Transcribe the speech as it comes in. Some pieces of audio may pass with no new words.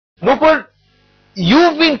Nupur,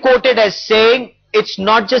 you've been quoted as saying it's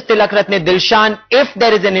not just Tilak Ratne Dilshan. If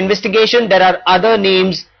there is an investigation, there are other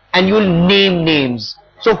names and you'll name names.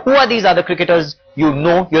 So who are these other cricketers you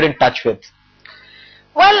know you're in touch with?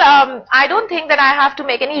 Well, I don't think that I have to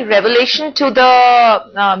make any revelation to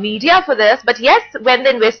the media for this. But yes, when the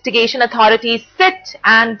investigation authorities sit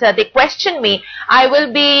and they question me, I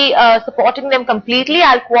will be supporting them completely.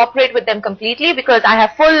 I'll cooperate with them completely because I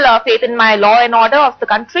have full faith in my law and order of the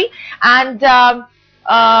country. And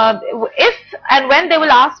if and when they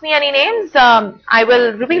will ask me any names, I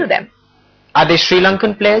will reveal them. Are they Sri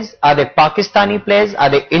Lankan players? Are they Pakistani players? Are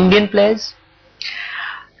they Indian players?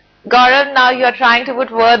 Gaurav, now you are trying to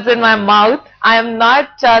put words in my mouth. I am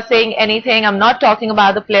not saying anything. I'm not talking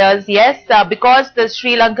about the players. Yes, because the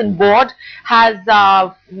Sri Lankan board has,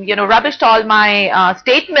 rubbished all my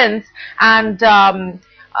statements, and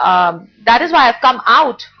that is why I've come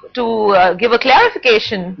out to give a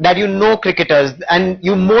clarification. That you know cricketers, and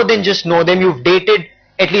you more than just know them. You've dated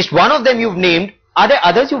at least one of them. You've named. Are there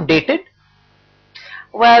others you've dated?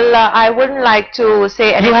 Well, I wouldn't like to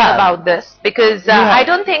say anything about this because I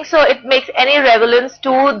don't think so. It makes any relevance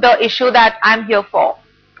to the issue that I'm here for.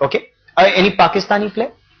 Okay. Any Pakistani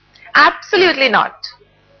player? Absolutely not.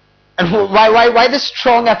 And why the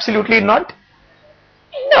strong absolutely not?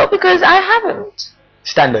 No, because I haven't.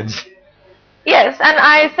 Standards. Yes, and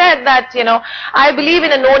I said that, I believe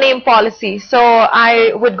in a no-name policy, so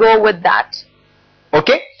I would go with that.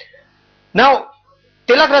 Okay. Now,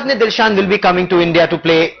 Tilak Ratne Dilshan will be coming to India to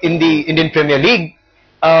play in the Indian Premier League.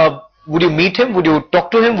 Would you meet him? Would you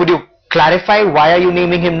talk to him? Would you clarify why are you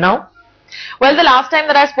naming him now? Well, the last time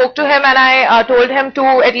that I spoke to him and I told him to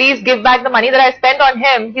at least give back the money that I spent on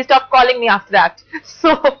him, he stopped calling me after that.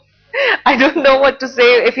 So, I don't know what to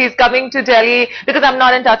say if he's coming to Delhi because I'm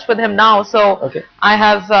not in touch with him now. So, okay.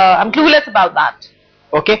 I'm clueless about that.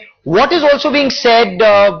 Okay. What is also being said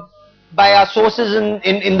by our sources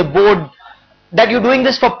in the board, that you're doing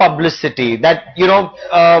this for publicity, that,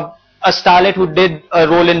 a starlet who did a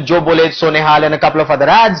role in Jo Bole Sonehal and a couple of other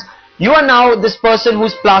ads, you are now this person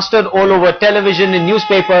who's plastered all over television and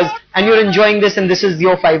newspapers, and you're enjoying this, and this is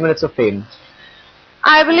your 5 minutes of fame.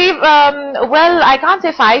 I believe, well, I can't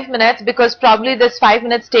say 5 minutes because probably this 5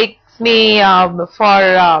 minutes takes me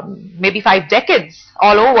for maybe 5 decades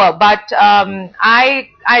all over. But I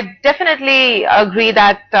definitely agree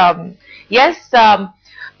that, yes,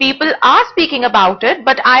 people are speaking about it,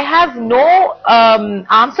 but I have no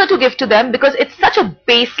answer to give to them because it's such a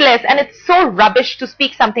baseless and it's so rubbish to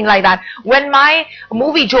speak something like that. When my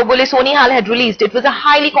movie Jo Bole Sonehal had released, it was a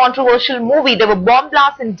highly controversial movie. There were bomb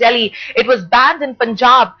blasts in Delhi. It was banned in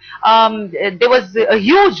Punjab. There was a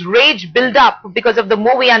huge rage build up because of the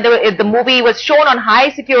movie, and the movie was shown on high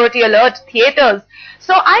security alert theaters.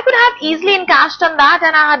 So I could have easily encashed on that,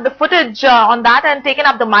 and I had the footage on that and taken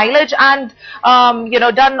up the mileage and,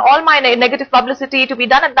 done all my negative publicity to be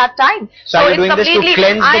done at that time. So are you doing this to cleanse the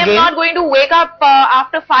game? I am not going to wake up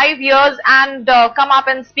after 5 years and come up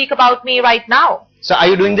and speak about me right now. So are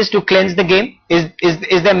you doing this to cleanse the game?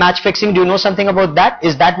 Is there match fixing? Do you know something about that?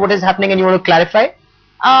 Is that what is happening and you want to clarify?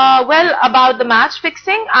 Well, about the match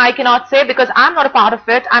fixing, I cannot say because I'm not a part of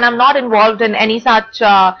it and I'm not involved in any such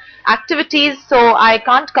activities, so I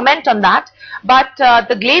can't comment on that. But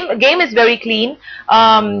the game is very clean.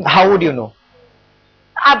 How would you know?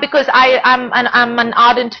 Because I'm an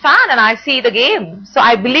ardent fan and I see the game. So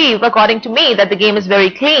I believe, according to me, that the game is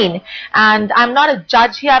very clean. And I'm not a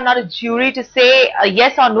judge here, I'm not a jury to say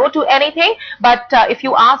yes or no to anything. But if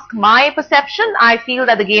you ask my perception, I feel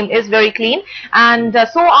that the game is very clean. And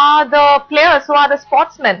so are the players, so are the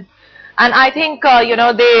sportsmen. And I think,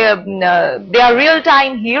 they are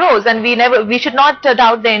real-time heroes and we should not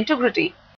doubt their integrity.